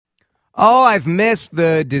Oh, I've missed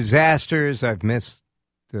the disasters. I've missed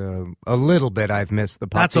a little bit. I've missed the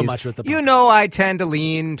puppies. Not so much with the puppies. You know, I tend to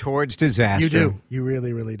lean towards disaster. You do. You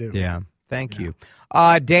really, really do. Yeah. Thank you.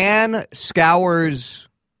 Dan scours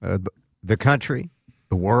the country,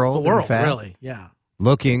 the world, in fact, really. Yeah.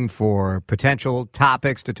 looking for potential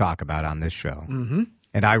topics to talk about on this show. Mm-hmm.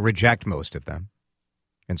 And I reject most of them.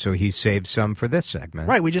 And so he saved some for this segment.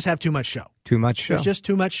 Right. We just have too much show. Too much show. There's just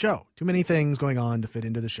too much show. Too many things going on to fit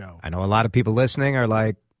into the show. I know a lot of people listening are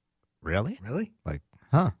like, really? Really? Like,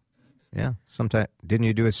 huh? Yeah. Sometime didn't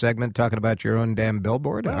you do a segment talking about your own damn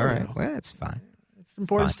billboard? Well, all right. you know. Well, it's fine. It's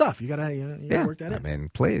important stuff. You gotta work that in. I mean,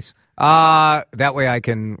 please. That way I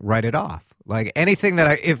can write it off. Like anything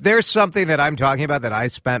if there's something that I'm talking about that I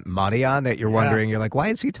spent money on that you're wondering, you're like, why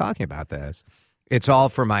is he talking about this? It's all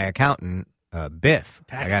for my accountant, Biff.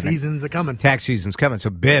 Tax season's coming. Tax season's coming. So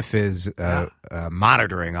Biff is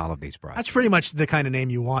monitoring all of these projects. That's pretty much the kind of name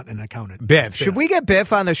you want in an accountant. Biff. Should we get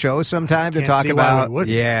Biff on the show sometime to talk about? Why we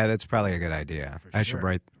wouldn't. Yeah, that's probably a good idea. I should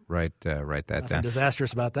write that Nothing down.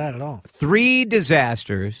 disastrous about that at all. 3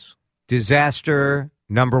 disasters. Disaster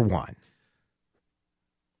number 1.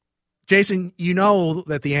 Jason, you know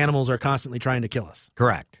that the animals are constantly trying to kill us.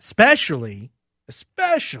 Correct. Especially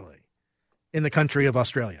in the country of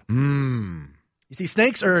Australia. You see,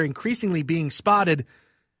 snakes are increasingly being spotted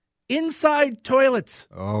inside toilets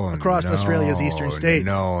across Australia's eastern states.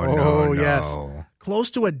 No. Yes.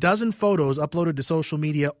 Close to a dozen photos uploaded to social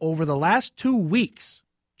media over the last 2 weeks,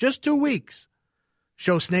 just 2 weeks,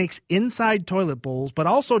 show snakes inside toilet bowls, but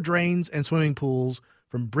also drains and swimming pools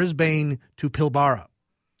from Brisbane to Pilbara.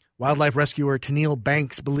 Wildlife rescuer Tennille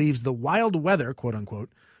Banks believes the wild weather, quote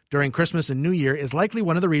unquote, during Christmas and New Year is likely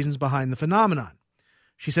one of the reasons behind the phenomenon.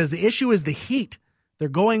 She says the issue is the heat. They're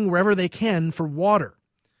going wherever they can for water.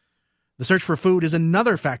 The search for food is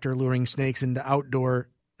another factor luring snakes into outdoor,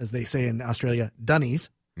 as they say in Australia,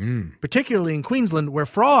 dunnies, particularly in Queensland, where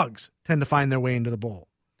frogs tend to find their way into the bowl.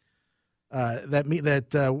 That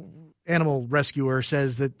animal rescuer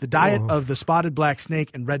says that the diet of the spotted black snake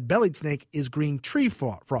and red-bellied snake is green tree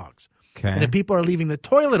frogs. Okay. And if people are leaving the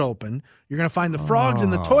toilet open, you're going to find the frogs in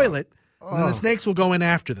the toilet, and then the snakes will go in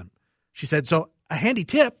after them. She said, so a handy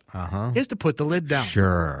tip is to put the lid down.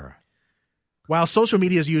 Sure. While social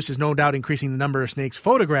media's use is no doubt increasing the number of snakes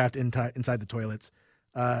photographed inside the toilets,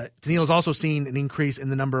 Tennille has also seen an increase in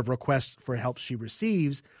the number of requests for help she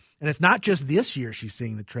receives. And it's not just this year she's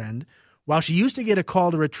seeing the trend. While she used to get a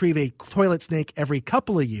call to retrieve a toilet snake every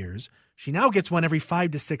couple of years, she now gets one every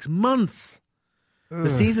 5 to 6 months. The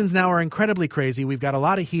seasons now are incredibly crazy. We've got a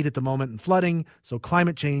lot of heat at the moment and flooding, so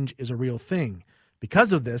climate change is a real thing.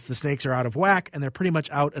 Because of this, the snakes are out of whack, and they're pretty much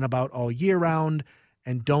out and about all year round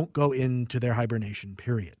and don't go into their hibernation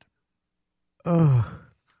period. And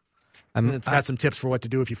it's got some tips for what to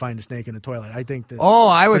do if you find a snake in the toilet. I think that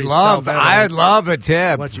I would love a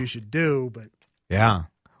tip. What you should do, but yeah.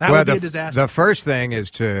 That would be a disaster. The first thing is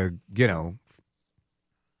to,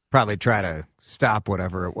 probably try to stop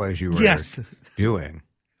whatever it was you were doing.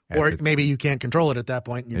 Or maybe you can't control it at that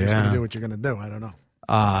point. And you're just going to do what you're going to do. I don't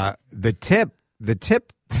know. The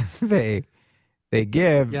tip they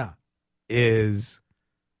give is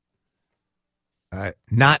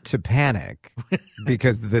not to panic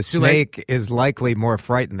because the snake is likely more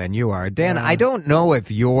frightened than you are. Dan, I don't know if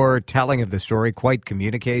your telling of the story quite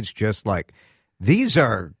communicates just like these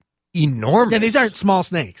are enormous. Yeah, these aren't small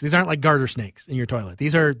snakes. These aren't like garter snakes in your toilet.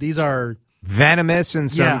 These are venomous in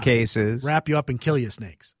some cases. Wrap you up and kill you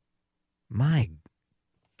snakes. My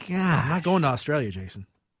God. I'm not going to Australia, Jason.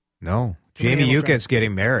 No. Jamie Yuccas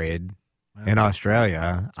getting married in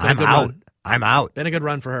Australia. I'm out. Been a good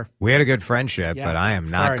run for her. We had a good friendship, but I am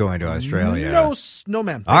not going to Australia. No,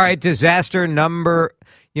 ma'am. All right, disaster number.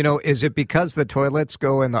 Is it because the toilets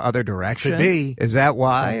go in the other direction? Could be. Is that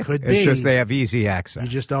why? Could be. It's just they have easy access. You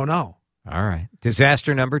just don't know. All right.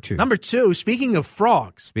 Disaster number 2. Number 2, speaking of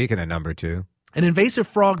frogs. Speaking of number 2. An invasive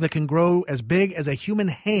frog that can grow as big as a human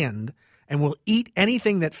hand and will eat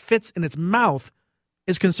anything that fits in its mouth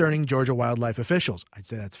is concerning Georgia wildlife officials. I'd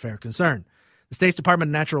say that's fair concern. The state's Department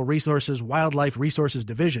of Natural Resources Wildlife Resources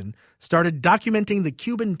Division started documenting the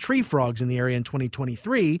Cuban tree frogs in the area in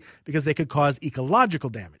 2023 because they could cause ecological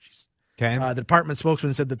damage. Okay. The department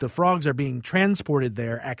spokesman said that the frogs are being transported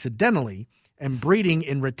there accidentally and breeding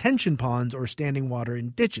in retention ponds or standing water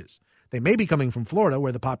in ditches. They may be coming from Florida,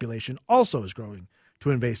 where the population also is growing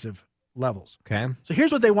to invasive levels. Okay. So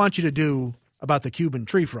here's what they want you to do about the Cuban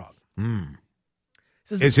tree frog.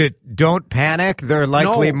 Is it don't panic? They're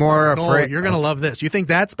likely more afraid. No, you're going to love this. You think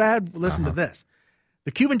that's bad? Listen to this.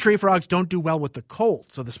 The Cuban tree frogs don't do well with the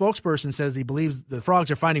cold, so the spokesperson says he believes the frogs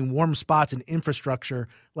are finding warm spots in infrastructure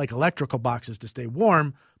like electrical boxes to stay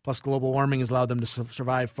warm, plus global warming has allowed them to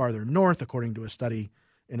survive farther north, according to a study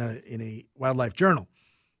in a wildlife journal.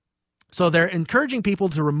 So they're encouraging people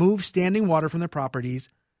to remove standing water from their properties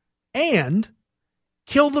and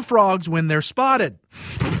kill the frogs when they're spotted.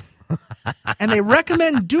 And they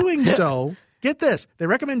recommend doing so, get this, they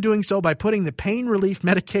recommend doing so by putting the pain relief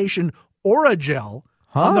medication Oragel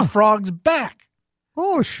on the frog's back.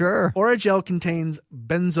 Oh, sure. Oragel contains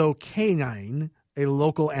benzocaine, a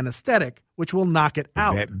local anesthetic, which will knock it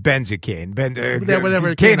out. Benzocaine.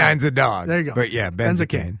 Whatever. Canine's a dog. There you go. But yeah,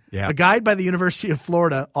 benzocaine. Yeah. A guide by the University of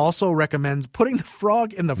Florida also recommends putting the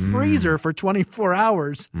frog in the freezer for 24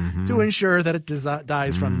 hours to ensure that it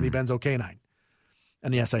dies from the benzocaine.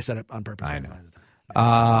 And yes, I said it on purpose. I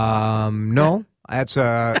know. No, that's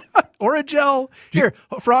Oragel. Here,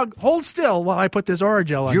 frog, hold still while I put this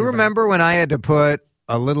Oragel on. Do you remember when I had to put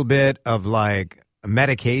a little bit of like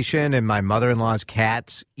medication in my mother-in-law's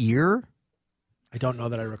cat's ear? I don't know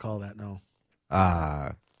that I recall that, no.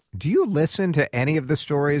 Do you listen to any of the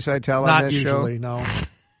stories I tell Not on this usually, show? no.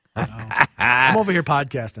 I'm over here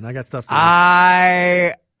podcasting. I got stuff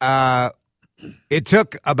to do. It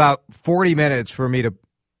took about 40 minutes for me to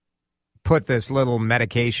put this little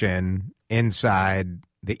medication inside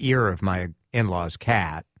the ear of my in-law's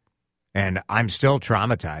cat, and I'm still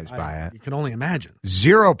traumatized by it. You can only imagine.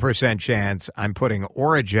 0% chance I'm putting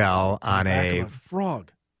Oragel on a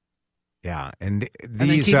frog. Yeah, and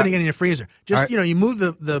then keeping it in your freezer. Just, you move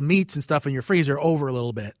the meats and stuff in your freezer over a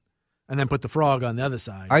little bit, and then put the frog on the other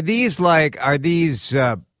side. Are these,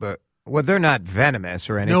 well, they're not venomous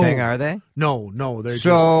or anything, are they? No, they're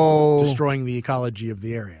just destroying the ecology of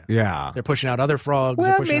the area. Yeah. They're pushing out other frogs.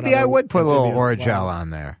 Well, maybe I would put a little Oragel on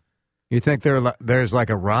there. You think there's like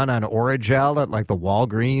a run on Oragel at like the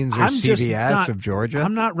Walgreens or CVS of Georgia?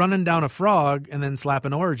 I'm not running down a frog and then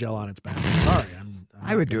slapping Oragel on its back. Sorry.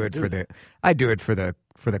 I would do it for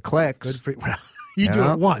the clicks. Good for you. Do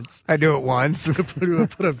it once. I do it once.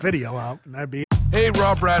 Put a video out, and that'd be. Hey,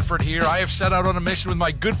 Rob Bradford here. I have set out on a mission with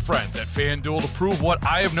my good friends at FanDuel to prove what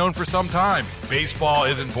I have known for some time. Baseball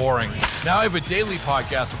isn't boring. Now I have a daily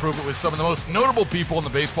podcast to prove it with some of the most notable people in the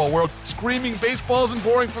baseball world, screaming baseball isn't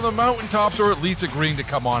boring from the mountaintops, or at least agreeing to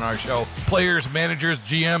come on our show. Players, managers,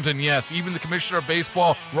 GMs, and yes, even the commissioner of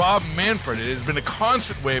baseball, Rob Manfred. It has been a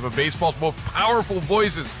constant wave of baseball's most powerful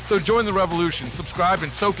voices. So join the revolution. Subscribe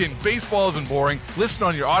and soak in Baseball Isn't Boring. Listen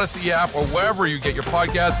on your Odyssey app or wherever you get your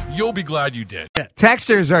podcast. You'll be glad you did.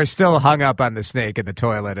 Texters are still hung up on the snake in the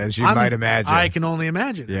toilet, as you might imagine. I can only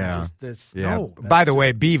imagine. Yeah. No, by the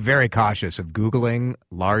way, be very cautious of Googling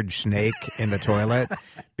large snake in the toilet,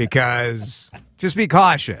 because just be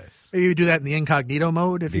cautious. You do that in the incognito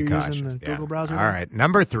mode if you're using the Google browser. All right,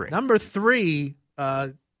 number 3. Number 3,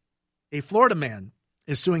 a Florida man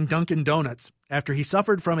is suing Dunkin' Donuts after he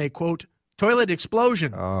suffered from a, quote, toilet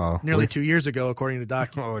explosion nearly 2 years ago, according to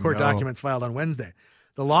court documents filed on Wednesday.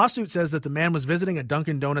 The lawsuit says that the man was visiting a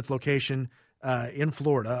Dunkin' Donuts location in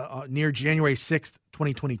Florida near January 6th,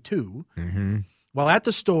 2022. While at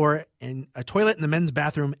the store, and a toilet in the men's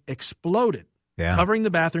bathroom exploded, covering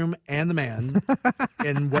the bathroom and the man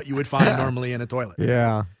in what you would find normally in a toilet.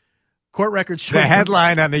 Yeah. Court records show the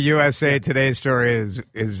headline on the USA Today story is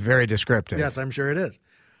very descriptive. Yes, I'm sure it is.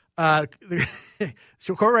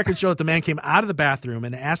 So court records show that the man came out of the bathroom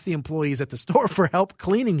and asked the employees at the store for help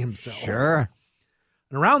cleaning himself. Sure.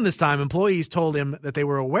 And around this time, employees told him that they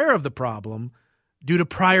were aware of the problem due to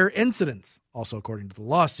prior incidents, also according to the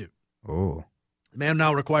lawsuit. Oh. The man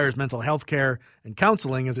now requires mental health care and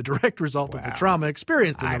counseling as a direct result of the trauma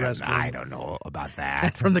experienced in the restroom. I don't know about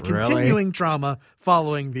that. From the continuing trauma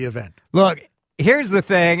following the event. Look, here's the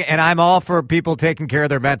thing, and I'm all for people taking care of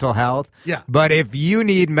their mental health. Yeah. But if you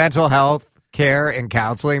need mental health care and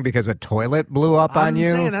counseling because a toilet blew up on you.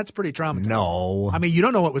 I'm saying that's pretty traumatizing. No. I mean, you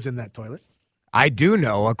don't know what was in that toilet. I do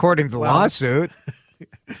know, according to the lawsuit.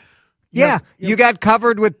 You got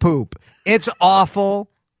covered with poop. It's awful,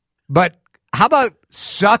 but how about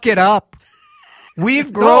suck it up?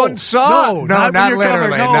 We've grown No, not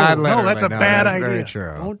literally. Not literally. No, that's a bad idea. Very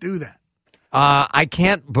true. Don't do that. I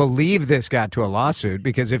can't believe this got to a lawsuit,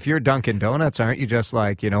 because if you're Dunkin' Donuts, aren't you just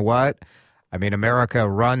like, you know what? I mean, America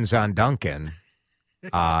runs on Dunkin',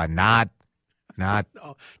 not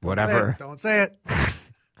whatever. Don't say it.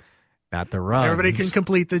 Not the runs. Everybody can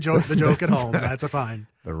complete the joke at home. That's a fine.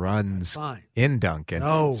 The runs in Dunkin'.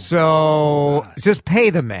 No. So just pay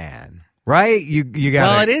the man. right? You got.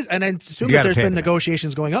 Well, it is, and I assume that there's been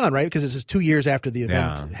negotiations going on, right? Because this is 2 years after the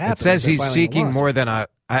event happened. It says he's seeking more than a.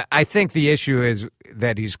 I think the issue is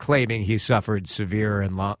that he's claiming he suffered severe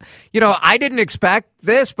and long. I didn't expect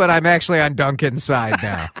this, but I'm actually on Duncan's side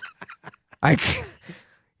now.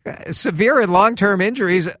 Severe and long-term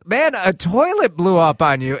injuries. Man, a toilet blew up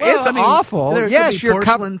on you. Well, it's awful. Yes, could be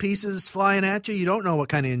porcelain pieces flying at you. You don't know what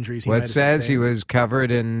kind of injuries he might have sustained. It says he was covered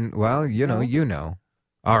in, you know.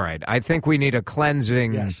 All right. I think we need a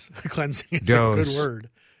cleansing. Yes, cleansing is a good word.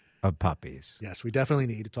 Of puppies. Yes, we definitely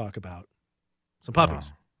need to talk about some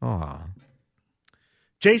puppies. Oh.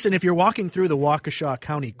 Jason, if you're walking through the Waukesha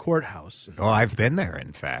County Courthouse. I've been there,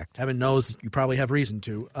 in fact. Heaven knows you probably have reason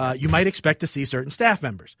to. You might expect to see certain staff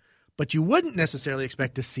members, but you wouldn't necessarily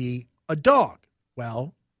expect to see a dog.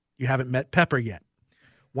 Well, you haven't met Pepper yet.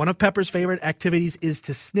 One of Pepper's favorite activities is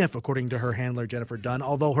to sniff, according to her handler, Jennifer Dunn,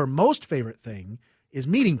 although her most favorite thing is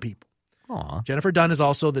meeting people. Aww. Jennifer Dunn is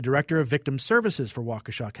also the director of victim services for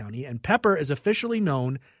Waukesha County, and Pepper is officially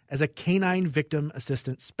known as a canine victim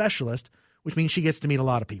assistant specialist, which means she gets to meet a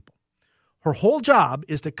lot of people. Her whole job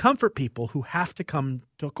is to comfort people who have to come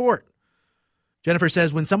to court. Jennifer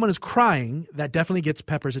says when someone is crying, that definitely gets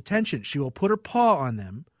Pepper's attention. She will put her paw on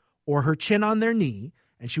them or her chin on their knee,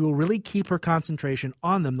 and she will really keep her concentration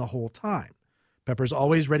on them the whole time. Pepper's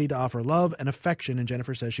always ready to offer love and affection, and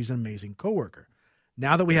Jennifer says she's an amazing coworker.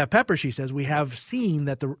 Now that we have Pepper, she says, we have seen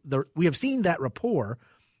that that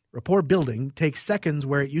rapport building takes seconds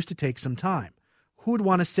where it used to take some time. Who would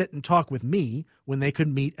want to sit and talk with me when they could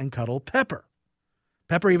meet and cuddle Pepper?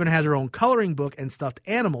 Pepper even has her own coloring book and stuffed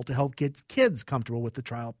animal to help get kids comfortable with the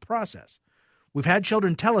trial process. We've had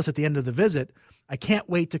children tell us at the end of the visit, I can't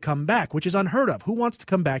wait to come back, which is unheard of. Who wants to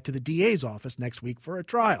come back to the DA's office next week for a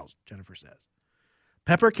trial, Jennifer says.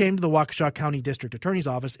 Pepper came to the Waukesha County District Attorney's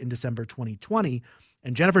Office in December 2020,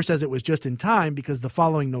 and Jennifer says it was just in time because the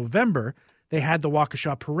following November, they had the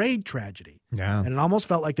Waukesha Parade tragedy. Yeah. And it almost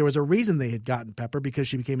felt like there was a reason they had gotten Pepper because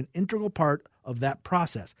she became an integral part of that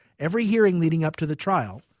process. Every hearing leading up to the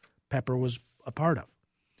trial, Pepper was a part of.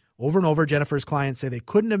 Over and over, Jennifer's clients say they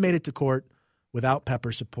couldn't have made it to court without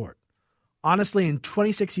Pepper's support. Honestly, in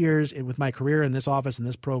 26 years with my career in this office and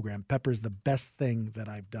this program, Pepper's the best thing that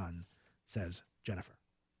I've done, says Jennifer.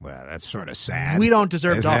 Well, that's sort of sad. We don't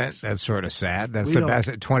deserve dogs. That's sort of sad. That's the best.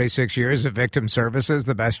 26 years of victim services,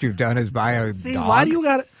 the best you've done is buy a dog. Why do you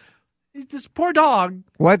got it? This poor dog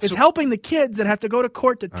is helping the kids that have to go to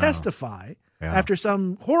court to testify after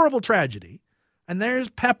some horrible tragedy, and there's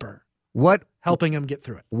Pepper helping him get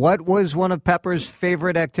through it. What was one of Pepper's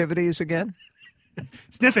favorite activities again?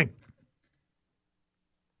 Sniffing.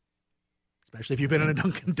 Especially if you've been in a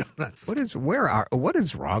Dunkin' Donuts. What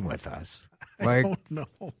is wrong with us? I don't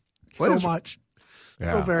know. So much.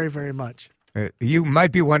 Yeah. So very, very much. You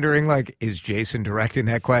might be wondering, is Jason directing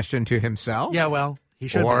that question to himself? Yeah, well, he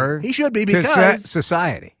should be. He should be because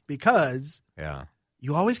society. Because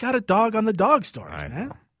you always got a dog on the dog stories,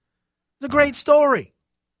 man. It's a great story.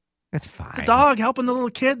 It's fine. The dog helping the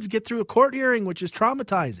little kids get through a court hearing, which is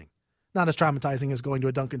traumatizing. Not as traumatizing as going to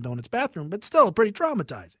a Dunkin' Donuts bathroom, but still pretty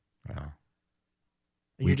traumatizing. Yeah.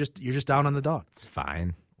 And you're just down on the dog. It's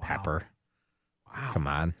fine. Wow. Pepper. Wow. Come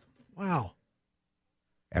on. Wow.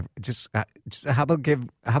 Just how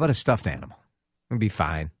about a stuffed animal? It'll be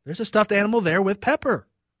fine. There's a stuffed animal there with Pepper.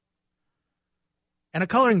 And a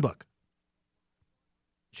coloring book.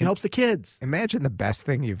 She helps the kids. Imagine the best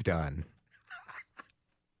thing you've done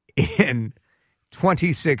in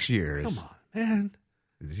 26 years. Come on, man.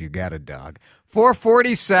 You got a dog.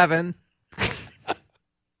 447.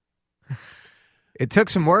 It took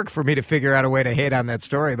some work for me to figure out a way to hate on that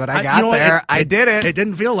story, but I got there. I did it. It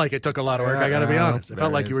didn't feel like it took a lot of work, I got to be honest. It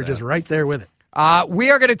felt like you were just right there with it.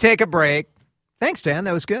 We are going to take a break. Thanks, Dan.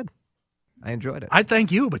 That was good. I enjoyed it. I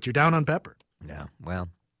thank you, but you're down on Pepper. No, well,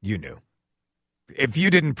 you knew. If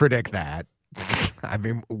you didn't predict that, I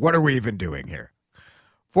mean, what are we even doing here?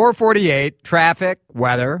 448, traffic,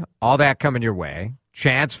 weather, all that coming your way.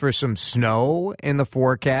 Chance for some snow in the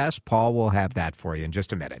forecast. Paul will have that for you in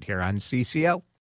just a minute here on CCO.